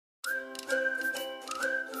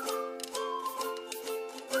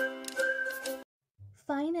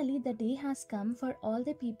the day has come for all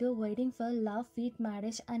the people waiting for Love, Feet,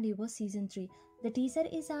 Marriage and Divorce Season 3. The teaser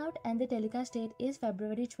is out and the telecast date is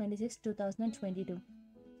February 26, 2022.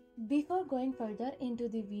 Before going further into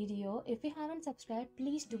the video, if you haven't subscribed,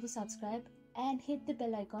 please do subscribe and hit the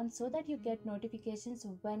bell icon so that you get notifications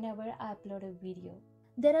whenever I upload a video.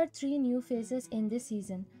 There are 3 new faces in this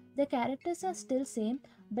season. The characters are still same,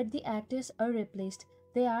 but the actors are replaced.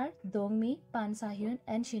 They are Dongmi, Pan Sa-hyun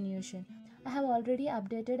and Shin Yushin. I have already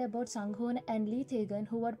updated about Sang-hoon and Lee Tae-gun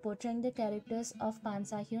who are portraying the characters of Pan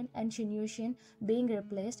Sa-hyun and Shin Yushin being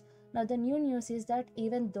replaced. Now the new news is that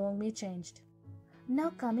even Dongmi changed. Now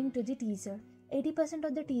coming to the teaser. 80%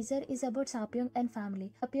 of the teaser is about Sapyeong and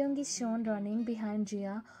family. Sapyeong is shown running behind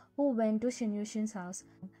Jia, who went to Shin Yushin's house.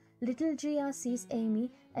 Little Jia sees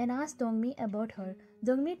Amy and asks Dongmi about her.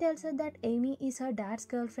 Dongmi tells her that Amy is her dad's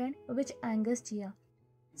girlfriend, which angers Jia.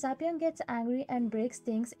 Sapyeong gets angry and breaks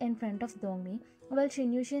things in front of Dongmi, while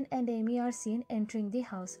Shin Yushin and Amy are seen entering the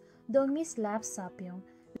house. Dongmi slaps Sapyeong.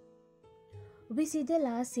 We see the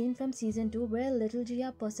last scene from season 2 where little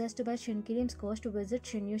Jia, possessed by Shin Kirim's ghost, visits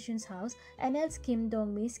Shin Yushin's house and else Kim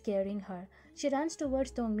Dongmi, scaring her. She runs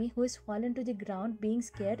towards Dongmi, who is fallen to the ground being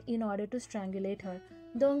scared, in order to strangulate her.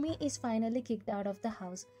 Dongmi is finally kicked out of the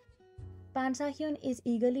house. Pan Sa-hyun is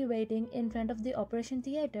eagerly waiting in front of the operation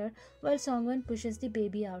theater while Song-won pushes the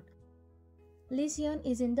baby out. Lee Se-yeon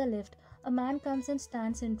is in the lift. A man comes and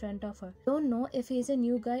stands in front of her. Don't know if he is a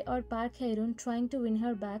new guy or Park Hae-ryun trying to win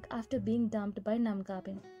her back after being dumped by Nam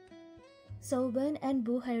Ka-bin. So-won and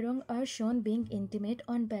Boo Hae-ryung are shown being intimate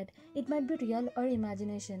on bed. It might be real or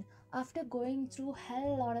imagination. After going through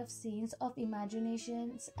hell lot of scenes of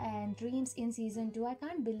imaginations and dreams in season 2, I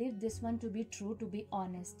can't believe this one to be true, to be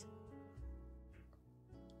honest.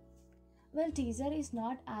 Well, teaser is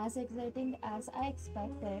not as exciting as I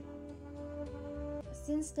expected.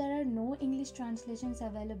 Since there are no English translations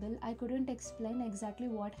available, I couldn't explain exactly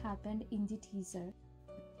what happened in the teaser.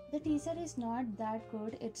 The teaser is not that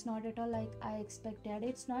good, it's not at all like I expected,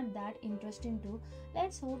 it's not that interesting too.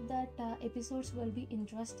 Let's hope that episodes will be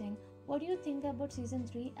interesting. What do you think about season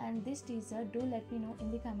 3 and this teaser? Do let me know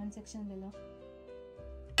in the comment section below.